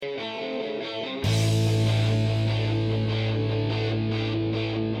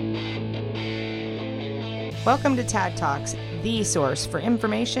Welcome to TAD Talks, the source for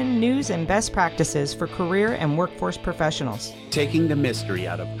information, news, and best practices for career and workforce professionals. Taking the mystery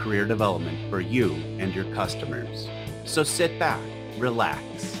out of career development for you and your customers. So sit back, relax,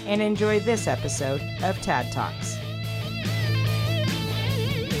 and enjoy this episode of TAD Talks.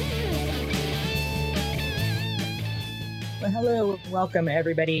 Well, hello, welcome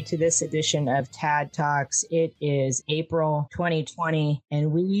everybody to this edition of TAD Talks. It is April 2020,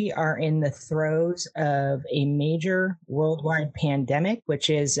 and we are in the throes of a major worldwide pandemic, which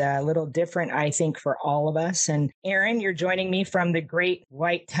is a little different, I think, for all of us. And Aaron, you're joining me from the great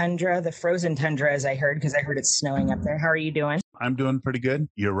white tundra, the frozen tundra, as I heard, because I heard it's snowing up there. How are you doing? I'm doing pretty good.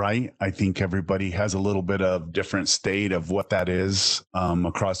 You're right. I think everybody has a little bit of different state of what that is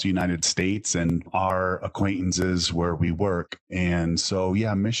across the United States and our acquaintances where we work. And so,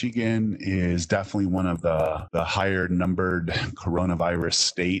 yeah, Michigan is definitely one of the higher numbered coronavirus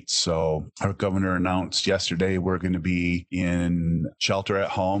states. So our governor announced yesterday we're going to be in shelter at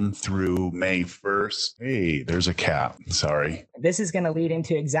home through May 1st. Hey, there's a cat. Sorry. This is going to lead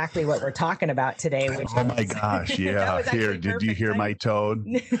into exactly what we're talking about today. Oh my gosh. Yeah. Here, did you hear my toad?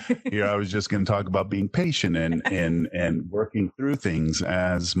 Here, I was just going to talk about being patient and working through things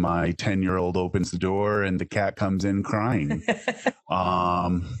as my 10-year-old opens the door and the cat comes in crying.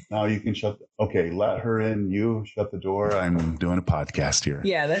 Now you can let her in. You shut the door. I'm doing a podcast here.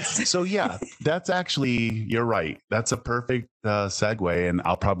 Yeah, that's actually, you're right. That's a perfect segue. And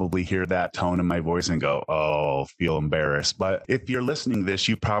I'll probably hear that tone in my voice and go, oh, feel embarrassed. But if you're listening to this,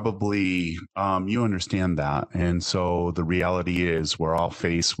 you probably, you understand that. And so the reality is we're all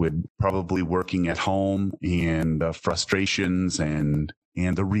faced with probably working at home and frustrations and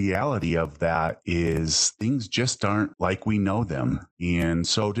the reality of that is things just aren't like we know them. And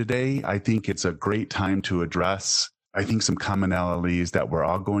so today, I think it's a great time to address, I think, some commonalities that we're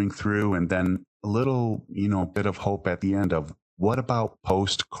all going through, and then a little, bit of hope at the end of what about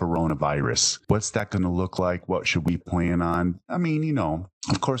post-coronavirus? What's that going to look like? What should we plan on? I mean,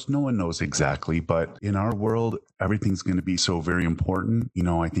 of course, no one knows exactly, but in our world, everything's going to be so very important.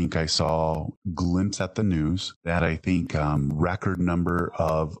 I think I saw a glimpse at the news that I think record number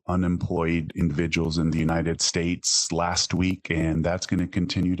of unemployed individuals in the United States last week, and that's going to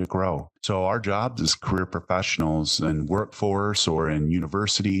continue to grow. So our jobs as career professionals in workforce or in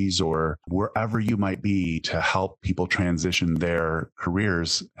universities or wherever you might be to help people transition their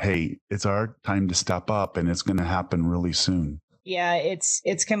careers, hey, it's our time to step up, and it's going to happen really soon. Yeah,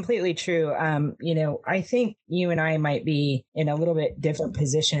 it's completely true. I think you and I might be in a little bit different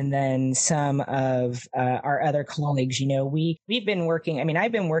position than some of our other colleagues. We've been working. I mean,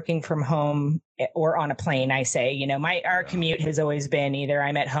 I've been working from home or on a plane. I say, our commute has always been either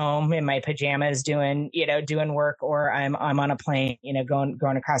I'm at home in my pajamas doing work, or I'm on a plane,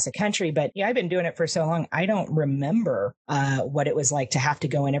 going across the country. But yeah, I've been doing it for so long. I don't remember what it was like to have to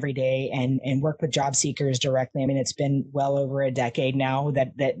go in every day and work with job seekers directly. I mean, it's been well over a decade now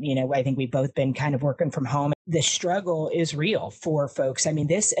that I think we've both been kind of working from home. The struggle is real for folks. I mean,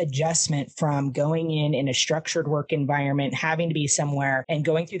 this adjustment from going in a structured work environment, having to be somewhere and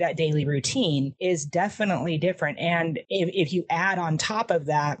going through that daily routine is definitely different. And if you add on top of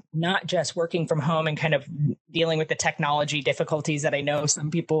that, not just working from home and kind of dealing with the technology difficulties that I know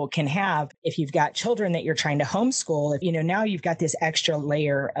some people can have, if you've got children that you're trying to homeschool, now you've got this extra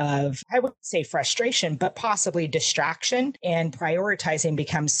layer of, I would say, frustration, but possibly distraction, and prioritizing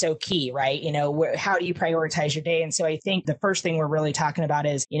becomes so key, right? How do you prioritize your day? And so I think the first thing we're really talking about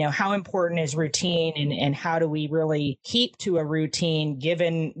is, how important is routine, and how do we really keep to a routine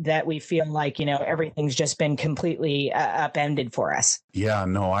given that we feel like, everything's just been completely upended for us. Yeah,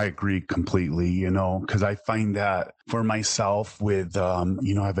 no, I agree completely, because I find that for myself with, I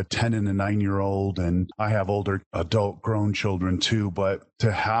have a 10 and a 9-year-old, and I have older adult grown children too, but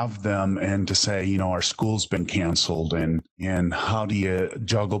to have them and to say, our school's been canceled, and how do you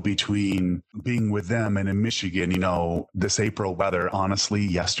juggle between being with them and in Michigan, this April weather, honestly,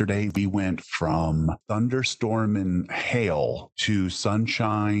 yesterday we went from thunderstorm and hail to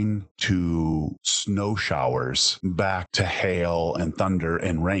sunshine to snow showers back to hail and thunder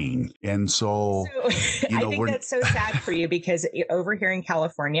and rain. And so I think that's so sad for you, because over here in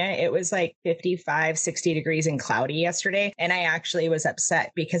California, it was like 55, 60 degrees and cloudy yesterday. And I actually was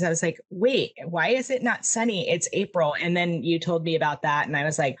upset because I was like, wait, why is it not sunny? It's April. And then when you told me about that. And I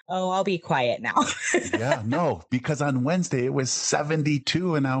was like, oh, I'll be quiet now. Yeah, no, because on Wednesday it was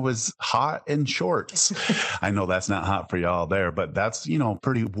 72 and I was hot in shorts. I know that's not hot for y'all there, but that's,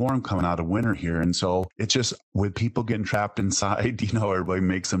 pretty warm coming out of winter here. And so it's just with people getting trapped inside, everybody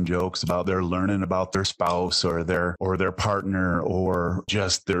makes some jokes about they're learning about their spouse or their partner or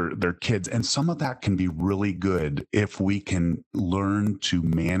just their kids. And some of that can be really good if we can learn to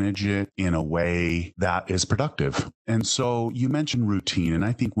manage it in a way that is productive. And so you mentioned routine. And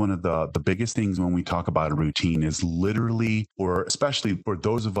I think one of the biggest things when we talk about a routine is literally, or especially for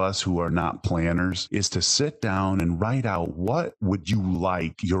those of us who are not planners, is to sit down and write out what would you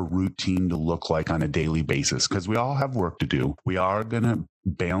like your routine to look like on a daily basis? Because we all have work to do. We are going to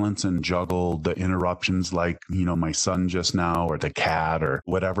balance and juggle the interruptions like, my son just now or the cat or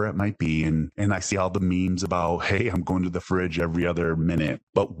whatever it might be. And I see all the memes about, hey, I'm going to the fridge every other minute.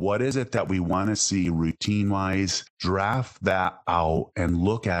 But what is it that we want to see routine wise? Draft that out and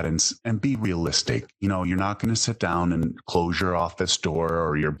look at it and be realistic. You're not going to sit down and close your office door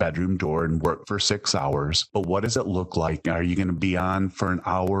or your bedroom door and work for 6 hours. But what does it look like? Are you going to be on for an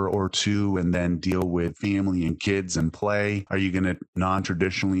hour or two and then deal with family and kids and play? Are you going to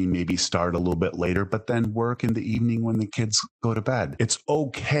non-traditionally maybe start a little bit later, but then work in the evening when the kids go to bed? It's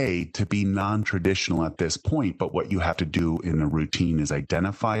okay to be non-traditional at this point, but what you have to do in a routine is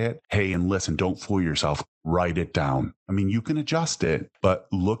identify it. Hey, and listen, don't fool yourself. Write it down. I mean, you can adjust it, but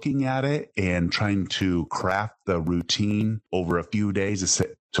looking at it and trying to craft the routine over a few days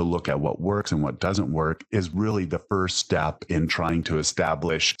to look at what works and what doesn't work is really the first step in trying to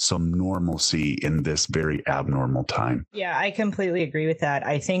establish some normalcy in this very abnormal time. Yeah, I completely agree with that.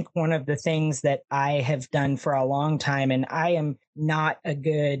 I think one of the things that I have done for a long time, and I am not a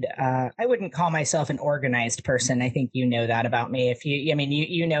good, I wouldn't call myself an organized person. I think you know that about me.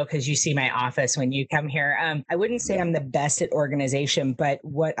 You know, because you see my office when you come here. I wouldn't say I'm the best at organization, but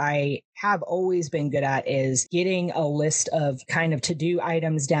what I have always been good at is getting a list of kind of to-do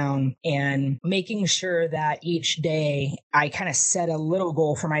items down and making sure that each day I kind of set a little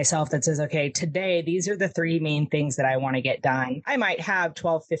goal for myself that says, okay, today, these are the 3 main things that I want to get done. I might have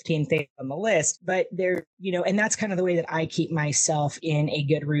 12, 15 things on the list, but they're, and that's kind of the way that I keep myself in a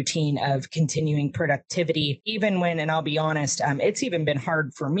good routine of continuing productivity, even when, and I'll be honest, it's even been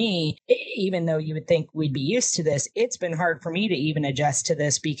hard for me, even though you would think we'd be used to this, it's been hard for me to even adjust to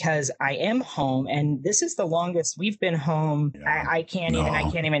this because I am home and this is the longest we've been home. I can't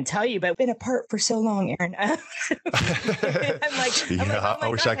even tell you, but we've been apart for so long, Aaron. I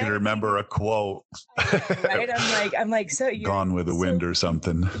wish I could remember a quote. Right? I'm like, so you're Gone with the Wind or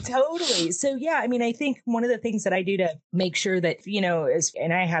something. Totally. So yeah, I think one of the things that I do to make sure that,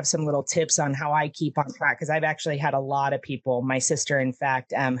 and I have some little tips on how I keep on track, because I've actually had a lot of people, my sister, in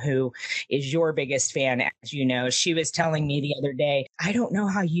fact, who is your biggest fan, as you know, she was telling me the other day, I don't know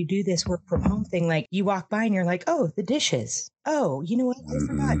how you do this work from home thing. Like you walk by and you're like, oh, the dishes. Oh, you know what? I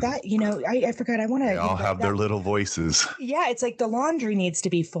forgot that, I forgot. I want to. They all have their little voices. Yeah. It's like the laundry needs to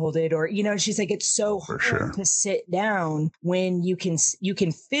be folded or, she's like, it's so hard to sit down when you can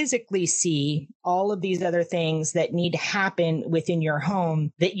physically see all of these other things that need to happen within your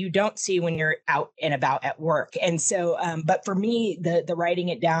home that you don't see when you're out and about at work. And so, but for me, the writing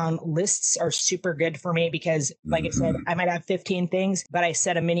it down lists are super good for me because like I said, I might have 15 things, but I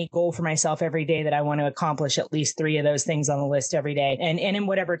set a mini goal for myself every day that I want to accomplish at least 3 of those things on the list every day. And in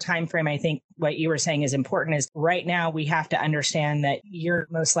whatever time frame, I think what you were saying is important is right now we have to understand that you're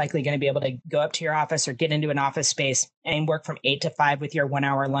most likely going to be able to go up to your office or get into an office space and work from 8 to 5 with your 1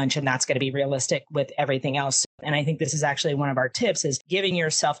 hour lunch. And that's going to be realistic with everything else. And I think this is actually one of our tips is giving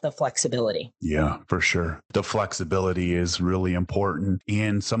yourself the flexibility. Yeah, for sure. The flexibility is really important.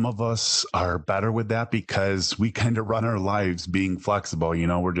 And some of us are better with that because we kind of run our lives being flexible.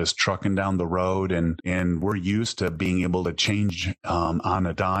 We're just trucking down the road and we're used to being able to change on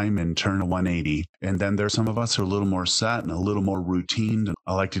a dime and turn a 180. And then there's some of us who are a little more set and a little more routine.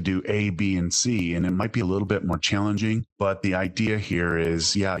 I like to do A, B, and C, and it might be a little bit more challenging. But the idea here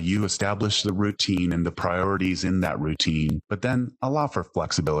is, you establish the routine and the priorities in that routine, but then allow for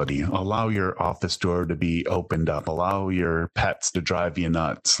flexibility. Allow your office door to be opened up. Allow your pets to drive you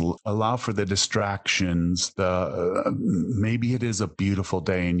nuts. Allow for the distractions. Maybe it is a beautiful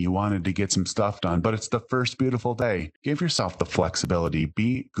day and you wanted to get some stuff done, but it's the first beautiful day. Give yourself the flexibility.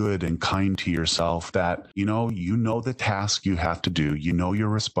 Be good and kind to yourself that, you know the task you have to do. You know your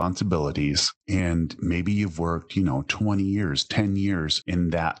responsibilities, and maybe you've worked, 20 years, 10 years in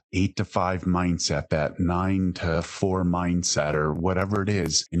that 8 to 5 mindset, that 9 to 4 mindset, or whatever it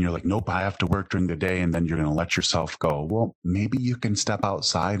is, and you're like, nope, I have to work during the day, and then you're going to let yourself go. Well, maybe you can step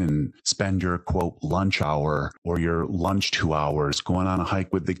outside and spend your quote lunch hour or your lunch 2 hours going on a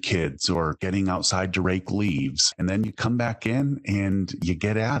hike with the kids or getting outside to rake leaves. And then you come back in and you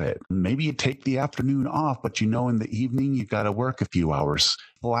get at it. Maybe you take the afternoon off, but in the evening you got to work a few hours.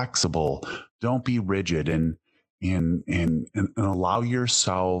 Flexible. Don't be rigid and allow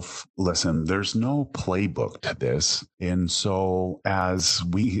yourself. Listen, there's no playbook to this. And so as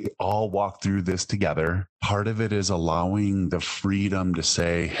we all walk through this together, part of it is allowing the freedom to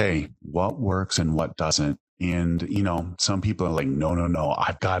say, hey, what works and what doesn't. And, some people are like, no,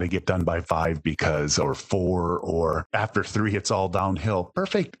 I've got to get done by 5 or 4, or after 3, it's all downhill.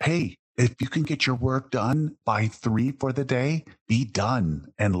 Perfect. Hey, if you can get your work done by 3 for the day, be done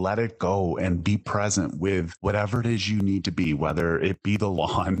and let it go and be present with whatever it is you need to be, whether it be the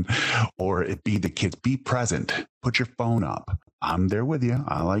lawn or it be the kids. Be present. Put your phone up. I'm there with you.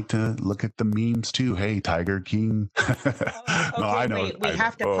 I like to look at the memes too. Hey, Tiger King. No, I know. Wait, we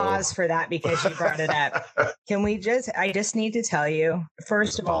have to pause for that because you brought it up. Can we I just need to tell you,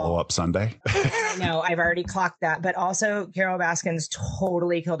 first of all. Follow up Sunday. No, I've already clocked that. But also, Carol Baskins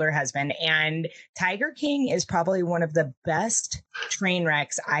totally killed her husband. And Tiger King is probably one of the best train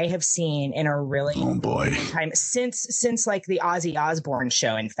wrecks I have seen in a really long time since like the Ozzy Osbourne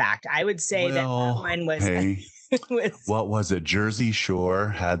show. In fact, I would say that one was. Hey. What was it? Jersey Shore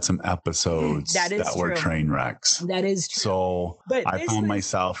had some episodes that were train wrecks. That is true. So I found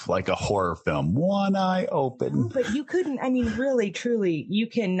myself like a horror film, one eye open. But you couldn't, really, truly, you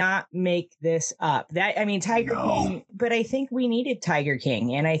cannot make this up. Tiger King, but I think we needed Tiger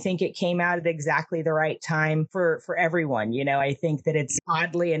King. And I think it came out at exactly the right time for everyone. I think that it's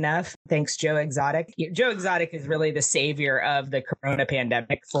oddly enough, thanks Joe Exotic. Joe Exotic is really the savior of the Corona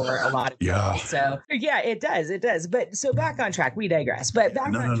pandemic for a lot of people. Yeah. So yeah, it does. But so back on track, we digress, but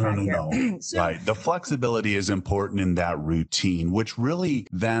back on track here. So, right. The flexibility is important in that routine, which really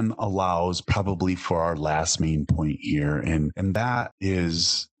then allows probably for our last main point here. And that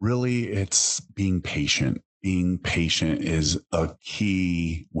is really, it's being patient. Being patient is a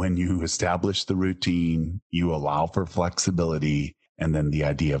key. When you establish the routine, you allow for flexibility. And then the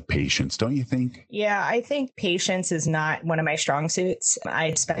idea of patience, don't you think? Yeah, I think patience is not one of my strong suits.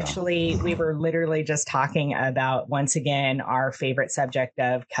 We were literally just talking about, once again, our favorite subject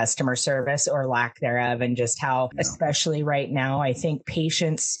of customer service or lack thereof, and just how, especially right now, I think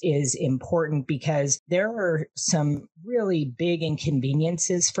patience is important because there are some really big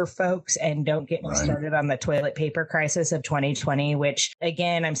inconveniences for folks. And don't get me started on the toilet paper crisis of 2020, which,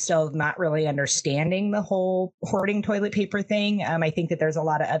 again, I'm still not really understanding the whole hoarding toilet paper thing. I think that there's a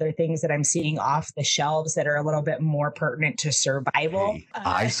lot of other things that I'm seeing off the shelves that are a little bit more pertinent to survival. Hey,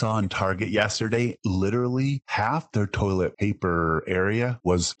 I saw in Target yesterday, literally half their toilet paper area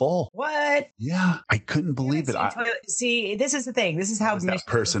was full. What? Yeah, I couldn't believe it. See, this is the thing. This is how that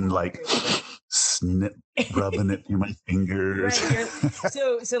person rubbing it through my fingers. Right,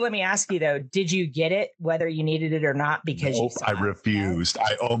 so let me ask you though, did you get it whether you needed it or not? Because I refused.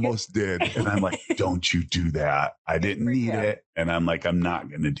 I almost did. And I'm like, don't you do that. I didn't need it. And I'm like, I'm not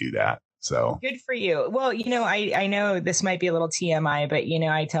going to do that. So good for you. Well, I know this might be a little TMI, but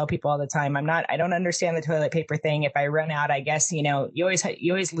I tell people all the time, I don't understand the toilet paper thing. If I run out, I guess, you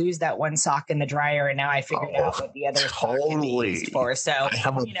always lose that one sock in the dryer. And now I figured out what the other sock can be used for. So I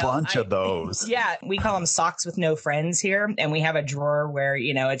have a bunch of those. Yeah. We call them socks with no friends here. And we have a drawer where,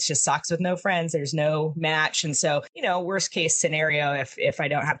 it's just socks with no friends. There's no match. And so, worst case scenario, if I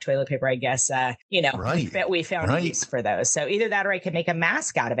don't have toilet paper, I guess, we found a use for those. So either that or I could make a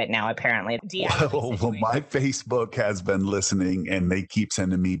mask out of it now, apparently. Well, my Facebook has been listening and they keep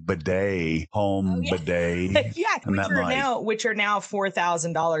sending me bidet, bidet. Yeah, which are now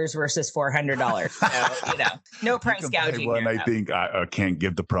 $4,000 versus $400. So, no price gouging. One, I think I can't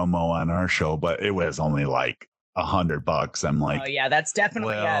give the promo on our show, but it was only like $100. I'm like, oh yeah, that's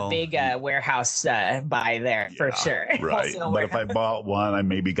definitely a big warehouse buy there for sure. Right. But if I bought one, I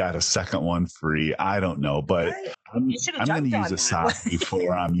maybe got a second one free. I don't know, but I'm going to use a sock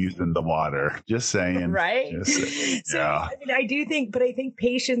before I'm using the water. Just saying. Right. So, I do think, but I think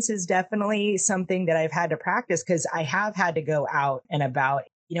patience is definitely something that I've had to practice because I have had to go out and about.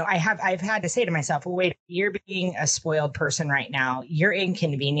 I've had to say to myself, well, wait, you're being a spoiled person right now. You're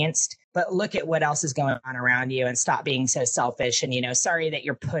inconvenienced but look at what else is going on around you and stop being so selfish. And, sorry that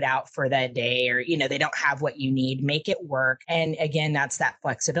you're put out for that day, or, they don't have what you need, make it work. And again, that's that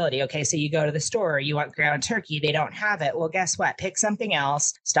flexibility. Okay. So you go to the store, you want ground turkey, they don't have it. Well, guess what? Pick something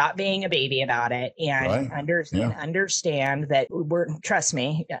else, stop being a baby about it, and understand that trust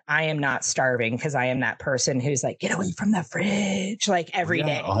me, I am not starving, because I am that person who's like, get away from the fridge, like every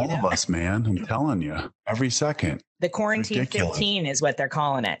day. All of us, man. I'm telling you, every second. The quarantine 15 is what they're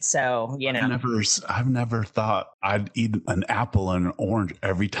calling it. So, I've never thought I'd eat an apple and an orange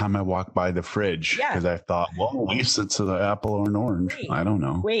every time I walk by the fridge, because I thought, well, at least it's an apple or an orange. I don't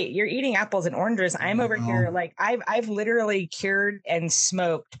know. Wait, you're eating apples and oranges. I'm over here like I've literally cured and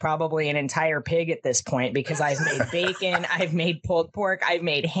smoked probably an entire pig at this point, because I've made bacon, I've made pulled pork, I've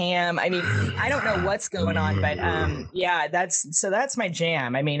made ham. I mean, I don't know what's going on, but that's my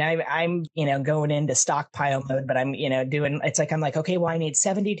jam. I mean, I'm going into stockpile mode, but I'm I'm like, okay, well, I need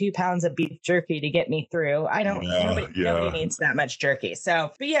 72 pounds of beef jerky to get me through. Nobody needs that much jerky.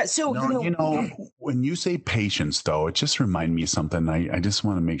 So, but yeah, so when you say patience, though, it just reminds me of something. I just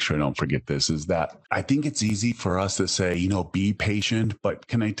want to make sure I don't forget this, is that I think it's easy for us to say, be patient, but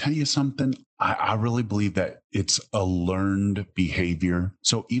can I tell you something? I really believe that it's a learned behavior.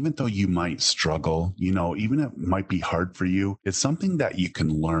 So even though you might struggle, even if it might be hard for you, it's something that you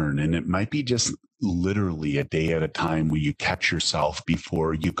can learn. And it might be just literally a day at a time where you catch yourself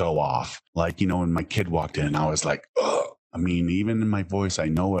before you go off. Like, when my kid walked in, I was like, ugh. I mean, even in my voice, I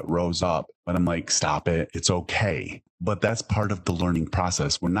know it rose up, but I'm like, stop it. It's okay. But that's part of the learning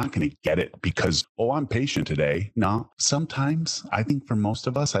process. We're not going to get it because, I'm patient today. No, sometimes I think for most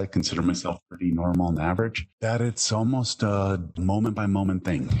of us, I consider myself pretty normal and average, that it's almost a moment by moment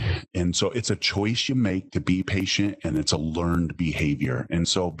thing. And so it's a choice you make to be patient, and it's a learned behavior. And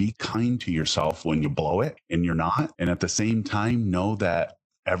so be kind to yourself when you blow it and you're not. And at the same time, know that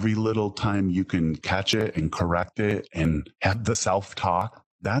every little time you can catch it and correct it and have the self-talk,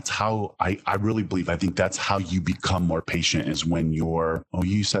 that's how I really believe. I think that's how you become more patient, is when you're,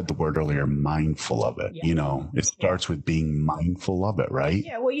 you said the word earlier, mindful of it. Yeah. It starts with being mindful of it, right?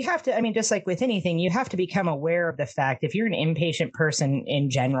 Yeah. Well, you have to, just like with anything, you have to become aware of the fact, if you're an impatient person in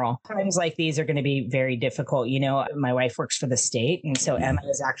general, times like these are going to be very difficult. My wife works for the state. And so Emma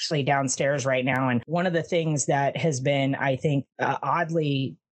is actually downstairs right now. And one of the things that has been, I think,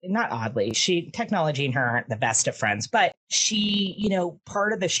 technology and her aren't the best of friends, but she,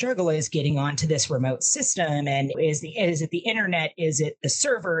 part of the struggle is getting onto this remote system. And is it the internet? Is it the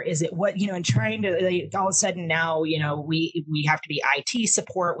server? Is it what, and trying to, all of a sudden now, we have to be IT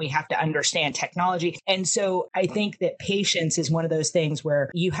support. We have to understand technology. And so I think that patience is one of those things where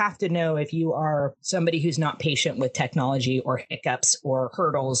you have to know, if you are somebody who's not patient with technology or hiccups or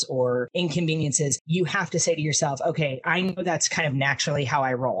hurdles or inconveniences, you have to say to yourself, okay, I know that's kind of naturally how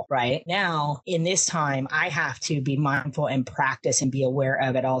I roll. Right now, in this time, I have to be mindful and practice and be aware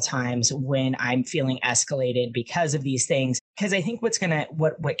of at all times when I'm feeling escalated because of these things. Because I think what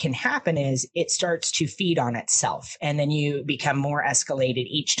can happen is it starts to feed on itself, and then you become more escalated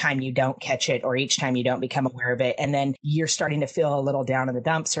each time you don't catch it, or each time you don't become aware of it, and then you're starting to feel a little down in the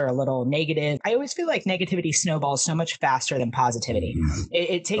dumps or a little negative. I always feel like negativity snowballs so much faster than positivity.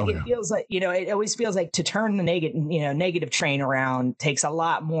 It feels like, it always feels like to turn the negative train around takes a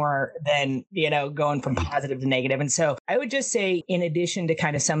lot more than, going from positive to negative. And so I would just say, in addition to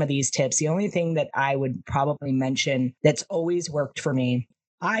kind of some of these tips, the only thing that I would probably mention that's always worked for me,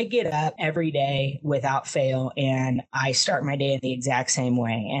 I get up every day without fail, and I start my day in the exact same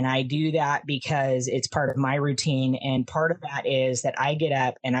way. And I do that because it's part of my routine. And part of that is that I get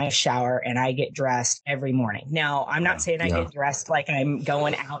up and I shower and I get dressed every morning. Now, I'm not saying I get dressed like I'm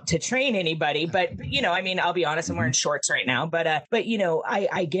going out to train anybody, but I'll be honest, I'm wearing shorts right now, but I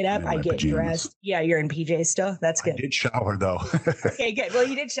get up, I get dressed. Yeah. You're in PJs still. That's good. I did shower though. Okay, good. Well,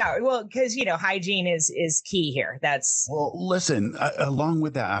 you did shower. Well, because, hygiene is key here. Well, listen, along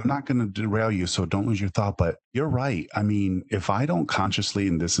with that, I'm not going to derail you, so don't lose your thought, but you're right. I mean, if I don't consciously,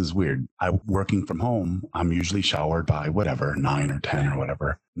 and this is weird, I'm working from home, I'm usually showered by 9 or 10 or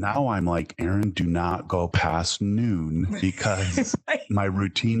whatever. Now I'm like, Aaron, do not go past noon, because my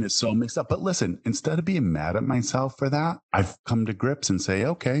routine is so mixed up. But listen, instead of being mad at myself for that, I've come to grips and say,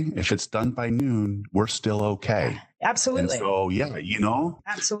 okay, if it's done by noon, we're still okay. Absolutely. And so, yeah,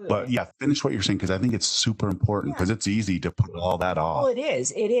 Absolutely. but yeah, finish what you're saying, because I think it's super important, because it's easy to put all that off. Well, it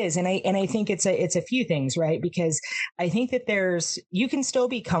is. And I think it's a few things, right? Because I think that you can still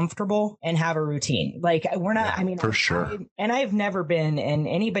be comfortable and have a routine. Like we're not, I mean, for sure. And I've never been, and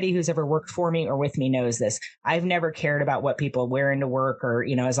anybody who's ever worked for me or with me knows this. I've never cared about what people wear into work, or,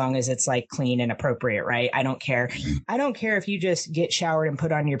 as long as it's like clean and appropriate, right? I don't care. I don't care if you just get showered and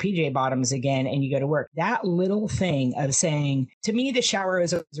put on your PJ bottoms again and you go to work. That little thing of saying, to me, the shower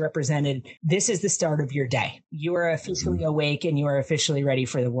is represented, this is the start of your day. You are officially awake and you are officially ready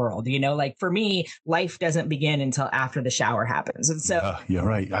for the world. Like for me, life doesn't begin until after the shower happens. And so you're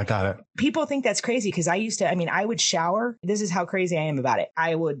right. I got it. People think that's crazy because I would shower. This is how crazy I am about it.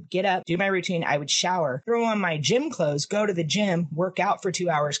 I would get up, do my routine. I would shower, throw on my gym clothes, go to the gym, work out for 2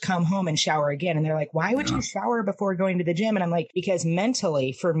 hours, come home and shower again. And they're like, why would you shower before going to the gym? And I'm like, because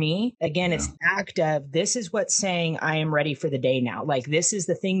mentally for me, again, it's the act of, this is what's saying I am ready for the day now. Like this is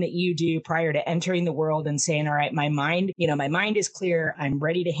the thing that you do prior to entering the world and saying, all right, my mind is clear. I'm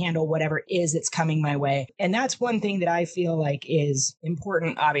ready to handle whatever is that's coming my way. And that's one thing that I feel like is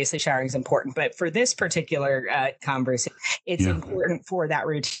important. Obviously showering is important, but for this particular conversation, it's important for that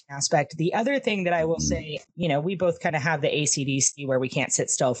routine aspect. The other thing that I will say, we both kind of have the ACDC where we can't sit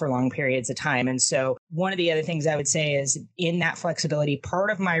still for long periods of time. And so one of the other things I would say is in that flexibility, part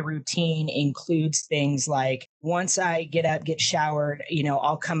of my routine includes things like once I get up, get showered,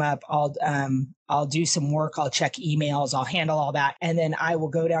 I'll come up, I'll do some work. I'll check emails. I'll handle all that. And then I will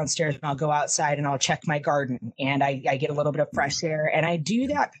go downstairs and I'll go outside and I'll check my garden and I get a little bit of fresh air. And I do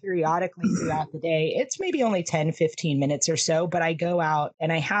that periodically throughout the day. It's maybe only 10, 15 minutes or so, but I go out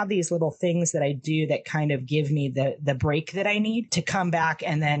and I have these little things that I do that kind of give me the break that I need to come back.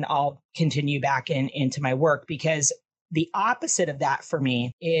 And then I'll continue back into my work, because the opposite of that for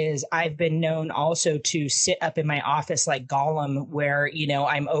me is I've been known also to sit up in my office like Gollum, where,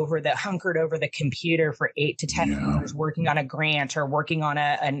 I'm hunkered over the computer for 8 to 10 hours working on a grant or working on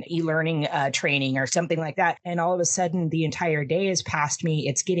an e-learning training or something like that. And all of a sudden the entire day has passed me.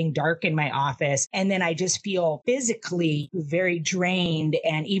 It's getting dark in my office. And then I just feel physically very drained.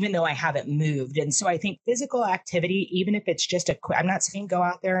 And even though I haven't moved. And so I think physical activity, even if it's just I'm not saying go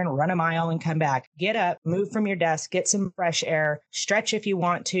out there and run a mile and come back, get up, move from your desk, get some fresh air, stretch if you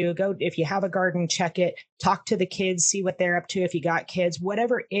want to, go if you have a garden, check it, talk to the kids, see what they're up to. If you got kids,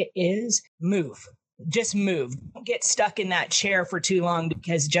 whatever it is, move. Just move. Don't get stuck in that chair for too long,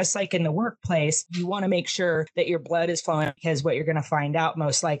 because just like in the workplace, you want to make sure that your blood is flowing, because what you're going to find out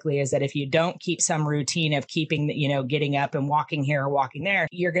most likely is that if you don't keep some routine of keeping, getting up and walking here or walking there,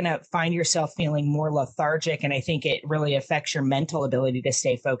 you're going to find yourself feeling more lethargic. And I think it really affects your mental ability to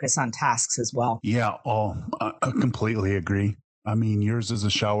stay focused on tasks as well. Yeah. I completely agree. I mean, yours is a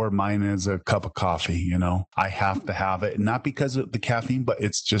shower, mine is a cup of coffee, I have to have it, not because of the caffeine, but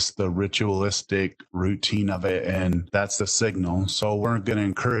it's just the ritualistic routine of it. And that's the signal. So we're going to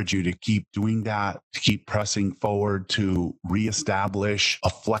encourage you to keep doing that, to keep pressing forward, to reestablish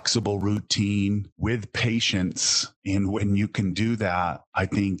a flexible routine with patience. And when you can do that, I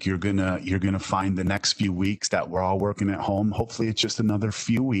think you're gonna find the next few weeks that we're all working at home. Hopefully it's just another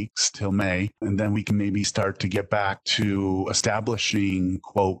few weeks till May. And then we can maybe start to get back to establishing,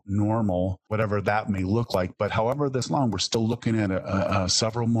 quote, normal, whatever that may look like. But however this long, we're still looking at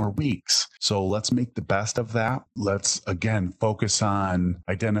several more weeks. So let's make the best of that. Let's, again, focus on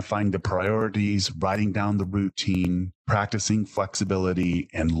identifying the priorities, writing down the routine, practicing flexibility,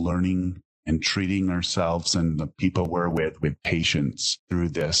 and learning and treating ourselves and the people we're with patience through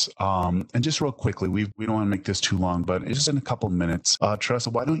this. And just real quickly, we don't want to make this too long, but just in a couple minutes, Teresa,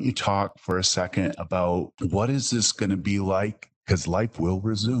 why don't you talk for a second about what is this going to be like? Because life will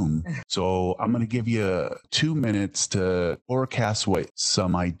resume. So I'm going to give you 2 minutes to forecast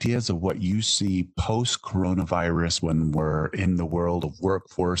some ideas of what you see post-coronavirus when we're in the world of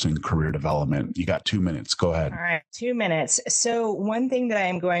workforce and career development. You got 2 minutes. Go ahead. All right, 2 minutes. So one thing that I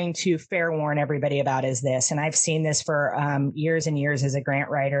am going to fair warn everybody about is this, and I've seen this for years and years as a grant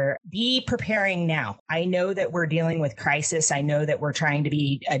writer. Be preparing now. I know that we're dealing with crisis. I know that we're trying to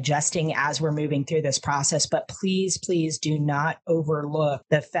be adjusting as we're moving through this process, but please, please do not overlook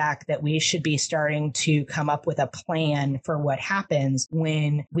the fact that we should be starting to come up with a plan for what happens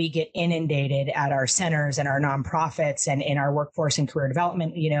when we get inundated at our centers and our nonprofits and in our workforce and career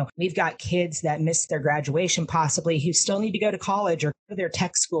development. We've got kids that missed their graduation possibly, who still need to go to college or go to their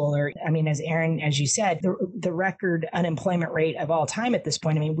tech school, or, as Aaron, as you said, the record unemployment rate of all time at this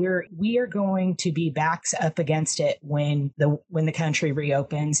point. We are going to be backs up against it when the country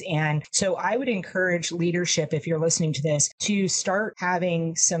reopens. And so I would encourage leadership, if you're listening to this, to to start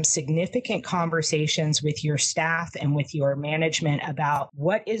having some significant conversations with your staff and with your management about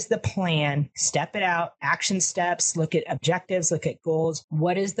what is the plan, step it out, action steps, look at objectives, look at goals.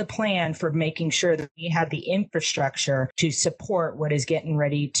 What is the plan for making sure that we have the infrastructure to support what is getting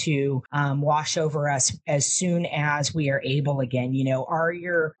ready to wash over us as soon as we are able again? You know, are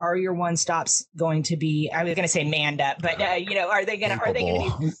your one-stops going to be, I was going to say manned up, but you know, are they going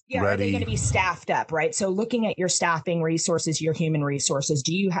to be staffed up, right? So looking at your staffing resources, your human resources,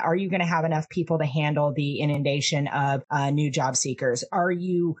 are you going to have enough people to handle the inundation of new job seekers? Are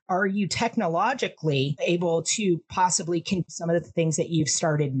you technologically able to possibly some of the things that you've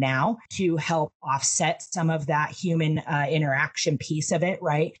started now to help offset some of that human interaction piece of it,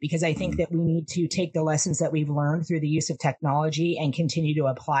 right? Because I think that we need to take the lessons that we've learned through the use of technology and continue to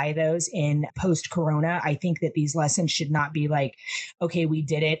apply those in post-corona. I think that these lessons should not be like, okay, we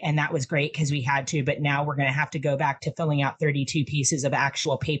did it and that was great because we had to, but now we're going to have to go back to filling out 32 pieces of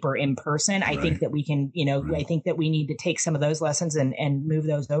actual paper in person. I think that we can, I think that we need to take some of those lessons and move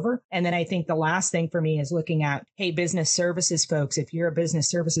those over. And then I think the last thing for me is looking at, hey, business services folks, if you're a business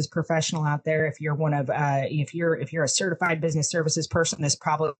services professional out there, if you're one of, if you're a certified business services person, this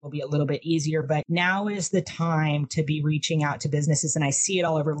probably will be a little bit easier, but now is the time to be reaching out to businesses. And I see it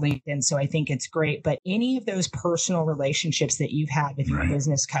all over LinkedIn, so I think it's great. But any of those personal relationships that you've had with your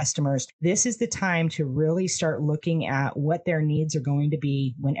business customers, this is the time to really start looking at what their needs are going to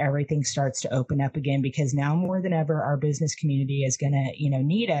be when everything starts to open up again, because now more than ever, our business community is going to,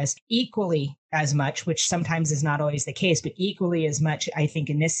 need us equally as much, which sometimes is not always the case, but equally as much, I think,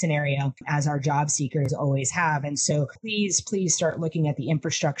 in this scenario as our job seekers always have. And so please start looking at the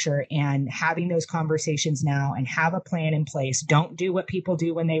infrastructure and having those conversations now and have a plan in place. Don't do what people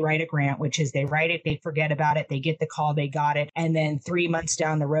do when they write a grant, which is they write it, they forget about it, they get the call, they got it. And then 3 months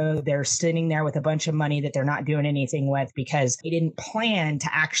down the road, they're sitting there with a bunch of money that they're not doing anything with because they didn't plan to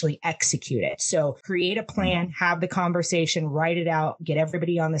actually execute it. So create a plan, have the conversation, write it out, get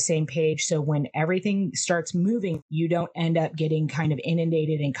everybody on the same page. So when everything starts moving, you don't end up getting kind of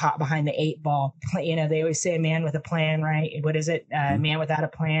inundated and caught behind the 8 ball. They always say a man with a plan, right? What is it? Man without a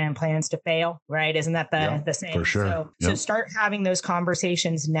plan plans to fail, right? Isn't that the saying? For sure. So start having those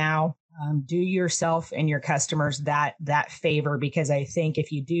conversations now. Do yourself and your customers that favor, because I think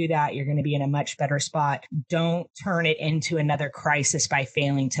if you do that, you're going to be in a much better spot. Don't turn it into another crisis by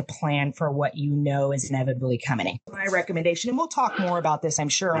failing to plan for what you know is inevitably coming. My recommendation, and we'll talk more about this, I'm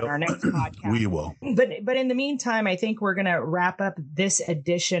sure, on our next podcast. We will. But in the meantime, I think we're going to wrap up this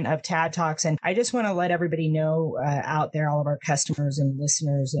edition of TAD Talks, and I just want to let everybody know out there, all of our customers and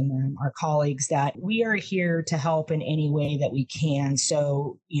listeners and our colleagues, that we are here to help in any way that we can.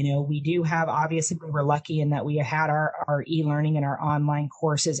 So, we do have, obviously, we're lucky in that we had our e-learning and our online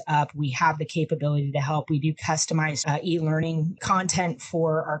courses up. We have the capability to help. We do customize e-learning content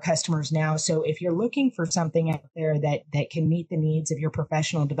for our customers now. So if you're looking for something out there that can meet the needs of your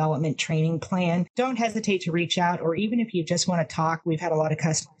professional development training plan, don't hesitate to reach out. Or even if you just want to talk, we've had a lot of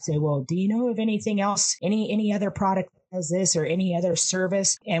customers say, well, do you know of anything else, any other product as this or any other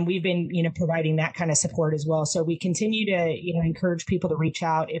service? And we've been, providing that kind of support as well. So we continue to, encourage people to reach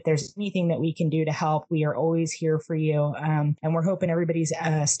out. If there's anything that we can do to help, we are always here for you. And we're hoping everybody's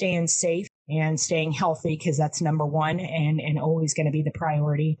staying safe and staying healthy, because that's number one and always going to be the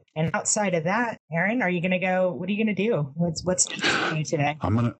priority. And outside of that, Aaron, what are you going to do? What's for you today?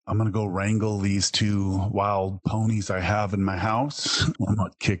 I'm going to go wrangle these 2 wild ponies I have in my house. I'm going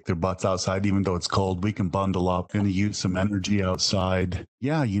to kick their butts outside, even though it's cold. We can bundle up. Going to use some energy outside.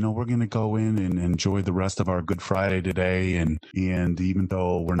 Yeah, we're going to go in and enjoy the rest of our Good Friday today. And even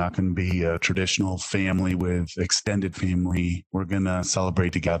though we're not going to be a traditional family with extended family, we're going to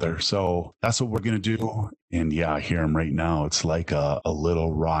celebrate together. So that's what we're going to do. And yeah, I hear them right now. It's like a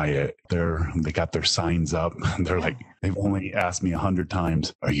little riot. They got their signs up. They're like, they've only asked me 100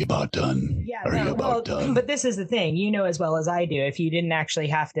 times, "Are you about done? Yeah, Are you about done?" But this is the thing, as well as I do. If you didn't actually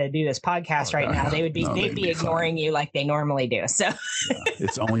have to do this podcast right now, they'd be ignoring you like they normally do. So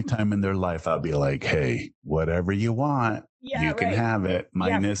it's the only time in their life I'll be like, "Hey, whatever you want." Yeah, you can have it,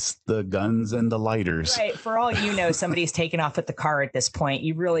 minus the guns and the lighters. Right. For all somebody's taken off with the car at this point.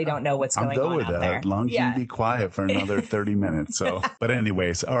 You really don't know what's going on out there. As long as you be quiet for another 30 minutes. So, but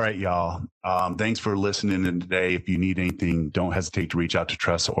anyways, all right, y'all. Thanks for listening in today. If you need anything, don't hesitate to reach out to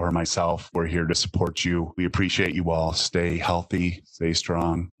Tressa or myself. We're here to support you. We appreciate you all. Stay healthy, stay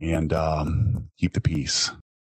strong, and keep the peace.